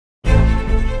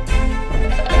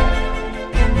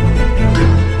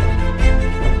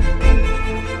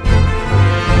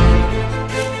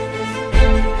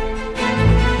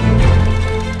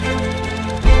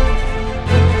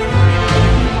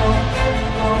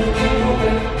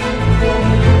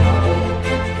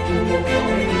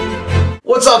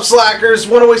up, slackers?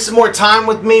 Want to waste some more time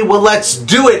with me? Well, let's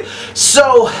do it.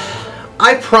 So,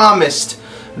 I promised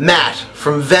Matt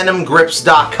from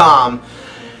VenomGrips.com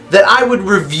that I would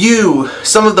review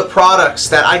some of the products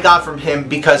that I got from him,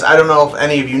 because I don't know if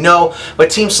any of you know, but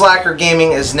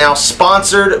TeamSlackerGaming is now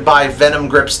sponsored by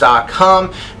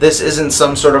VenomGrips.com. This isn't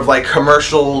some sort of like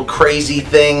commercial crazy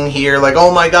thing here, like,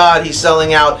 oh my god, he's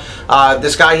selling out.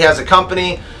 This guy, he has a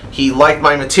company. He liked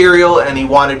my material and he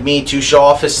wanted me to show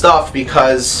off his stuff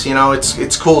because, you know,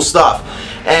 it's cool stuff.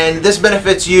 And this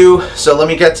benefits you, so let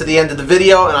me get to the end of the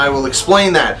video and I will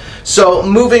explain that. So,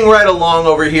 moving right along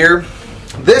over here,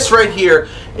 this right here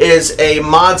is a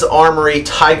Mods Armory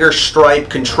Tiger Stripe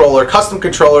controller, custom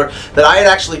controller that I had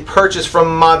actually purchased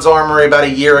from Mods Armory about a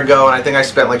year ago, and I think I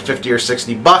spent like 50 or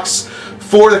 60 bucks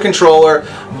for the controller.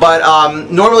 But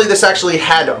normally this actually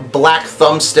had black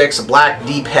thumbsticks, black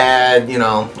D-pad, you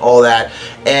know, all that.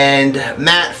 And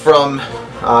Matt from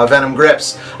Venom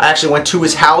Grips, I actually went to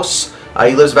his house.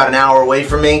 He lives about an hour away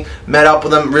from me. Met up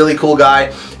with him, really cool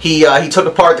guy. He took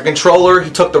apart the controller.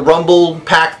 He took the rumble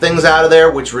pack things out of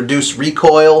there, which reduce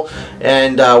recoil,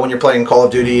 and when you're playing Call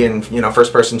of Duty and, you know,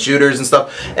 first-person shooters and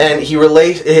stuff. And he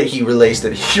replaced it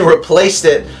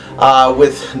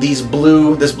with these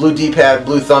this blue D-pad,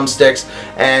 blue thumbsticks,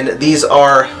 and these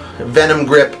are Venom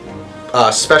Grip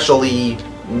specially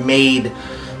made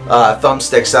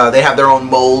thumbsticks. They have their own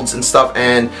molds and stuff,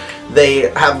 and they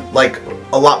have like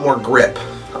a lot more grip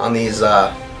on these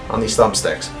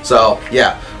thumbsticks. So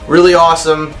yeah, really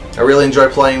awesome. I really enjoy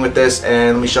playing with this,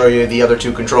 and let me show you the other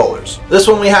two controllers. This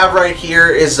one we have right here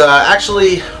is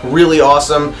actually really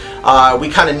awesome. We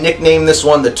kind of nicknamed this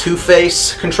one the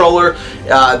Two-Face controller.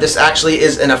 This actually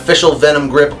is an official Venom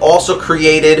Grip, also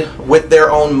created with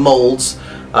their own molds.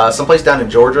 Someplace down in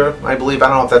Georgia, I believe. I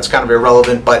don't know if that's kind of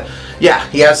irrelevant, but yeah,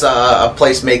 he has a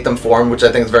place make them for him, which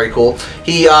I think is very cool.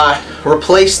 He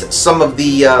replaced some of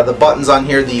the buttons on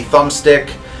here, the thumbstick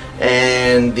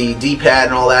and the D-pad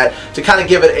and all that, to kind of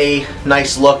give it a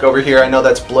nice look over here. I know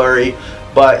that's blurry,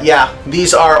 but yeah,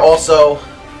 these are also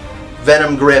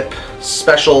Venom Grip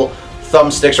special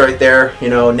thumbsticks right there, you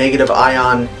know, negative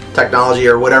ion technology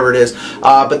or whatever it is.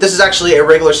 But this is actually a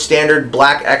regular standard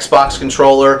black Xbox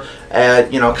controller,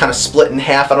 you know, kind of split in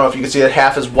half. I don't know if you can see that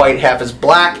half is white, half is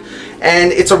black.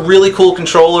 And it's a really cool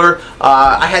controller.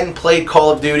 I hadn't played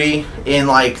Call of Duty in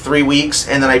like 3 weeks,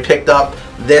 and then I picked up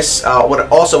this,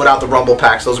 also without the rumble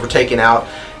packs. Those were taken out.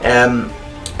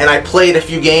 And I played a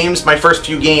few games. My first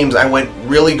few games, I went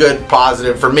really good,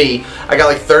 positive for me. I got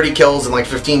like 30 kills and like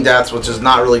 15 deaths, which is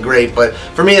not really great, but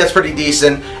for me that's pretty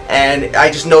decent. And I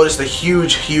just noticed a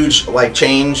huge like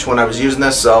change when I was using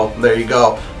this, so there you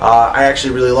go. I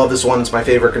actually really love this one. It's my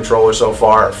favorite controller so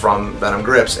far from Venom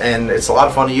Grips, and it's a lot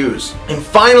of fun to use. And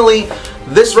finally,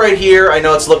 this right here, I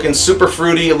know it's looking super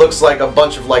fruity. It looks like a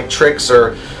bunch of like tricks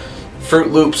or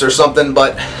Fruit Loops or something,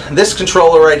 but this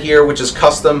controller right here, which is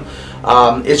custom,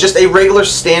 it's just a regular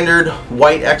standard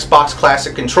white Xbox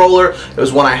Classic controller. It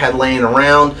was one I had laying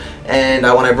around, and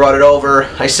when I brought it over,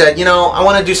 I said, you know, I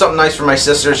want to do something nice for my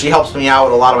sister. She helps me out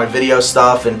with a lot of my video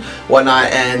stuff and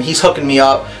whatnot, and he's hooking me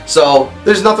up. So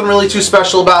there's nothing really too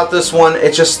special about this one.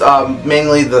 It's just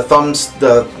mainly the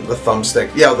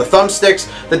thumbstick. Yeah, the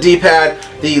thumbsticks, the D-pad,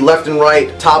 the left and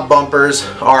right top bumpers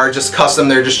are just custom.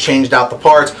 They're just changed out the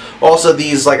parts. Also,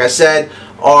 these, like I said,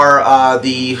 are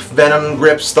the Venom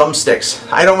Grips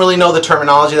thumbsticks. I don't really know the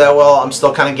terminology that well. I'm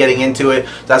still kind of getting into it.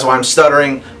 That's why I'm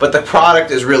stuttering. But the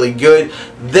product is really good.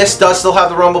 This does still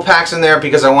have the rumble packs in there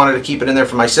because I wanted to keep it in there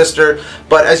for my sister.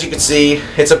 But as you can see,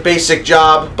 it's a basic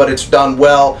job, but it's done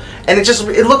well. And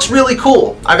it looks really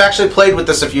cool. I've actually played with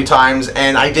this a few times,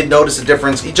 and I did notice a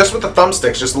difference just with the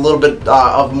thumbsticks, just a little bit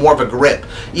of more of a grip.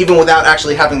 Even without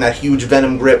actually having that huge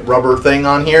Venom Grip rubber thing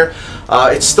on here,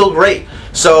 it's still great.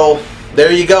 So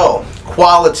there you go,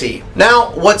 quality.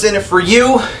 Now, what's in it for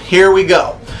you? Here we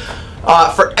go.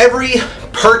 For every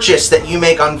purchase that you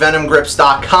make on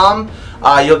VenomGrips.com,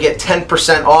 you'll get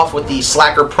 10% off with the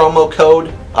Slacker promo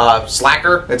code.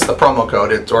 Slacker, it's the promo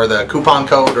code, or the coupon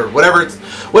code, or whatever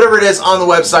it is on the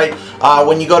website.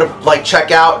 When you go to like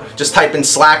checkout, just type in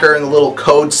Slacker in the little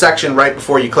code section right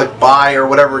before you click buy, or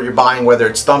whatever you're buying, whether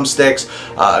it's thumbsticks,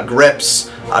 grips,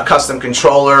 a custom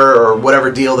controller, or whatever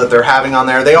deal that they're having on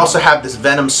there. They also have this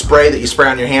Venom spray that you spray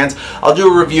on your hands. I'll do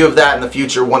a review of that in the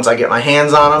future once I get my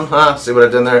hands on them. See what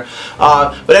I did there?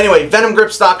 But anyway,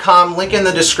 VenomGrips.com, link in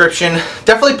the description.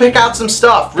 Definitely pick out some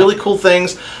stuff, really cool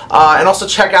things. And also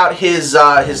check out his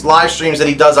live streams that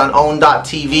he does on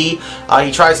own.tv.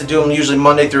 He tries to do them usually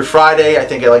Monday through Friday, I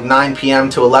think at like 9 p.m.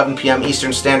 to 11 p.m.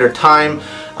 Eastern Standard Time.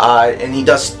 and he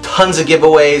does tons of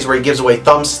giveaways where he gives away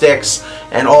Thumbsticks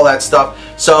and all that stuff.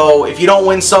 So if you don't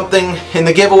win something in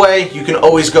the giveaway, you can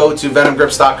always go to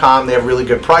VenomGrips.com. They have really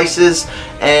good prices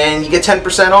and you get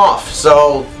 10% off,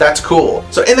 so that's cool.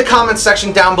 So in the comments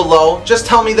section down below, just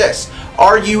tell me this.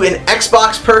 Are you an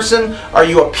Xbox person? Are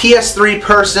you a PS3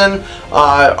 person?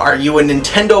 Are you a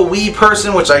Nintendo Wii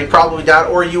person, which I probably doubt,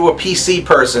 or are you a PC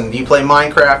person? Do you play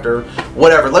Minecraft or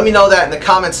whatever? Let me know that in the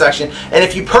comment section. And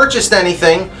if you purchased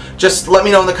anything, just let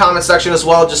me know in the comment section as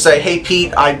well. Just say, hey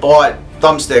Pete, I bought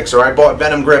Thumbsticks or I bought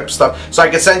Venom grip stuff, so I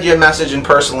can send you a message and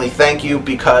personally thank you,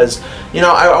 because you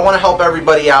know I want to help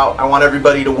everybody out. I want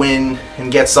everybody to win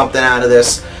and get something out of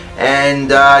this. And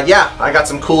yeah, I got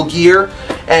some cool gear,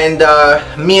 and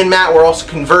me and Matt were also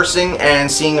conversing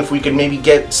and seeing if we could maybe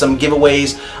get some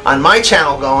giveaways on my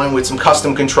channel going with some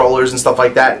custom controllers and stuff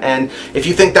like that. And if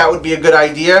you think that would be a good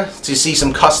idea to see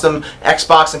some custom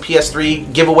Xbox and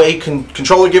PS3 giveaway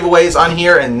controller giveaways on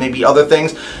here and maybe other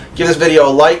things, give this video a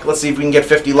like. Let's see if we can get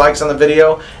 50 likes on the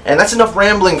video. And that's enough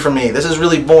rambling for me. This is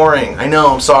really boring. I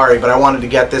know, I'm sorry, but I wanted to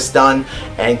get this done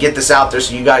and get this out there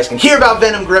so you guys can hear about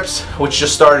Venom grips, which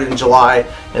just started in July,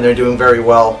 and they're doing very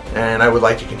well, and I would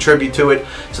like to contribute to it.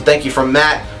 So thank you from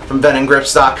Matt from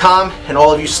VenomGrips.com, and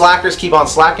all of you slackers, keep on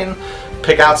slacking,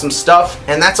 pick out some stuff,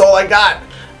 and that's all I got.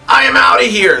 I am out of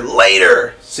here.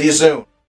 Later. See you soon.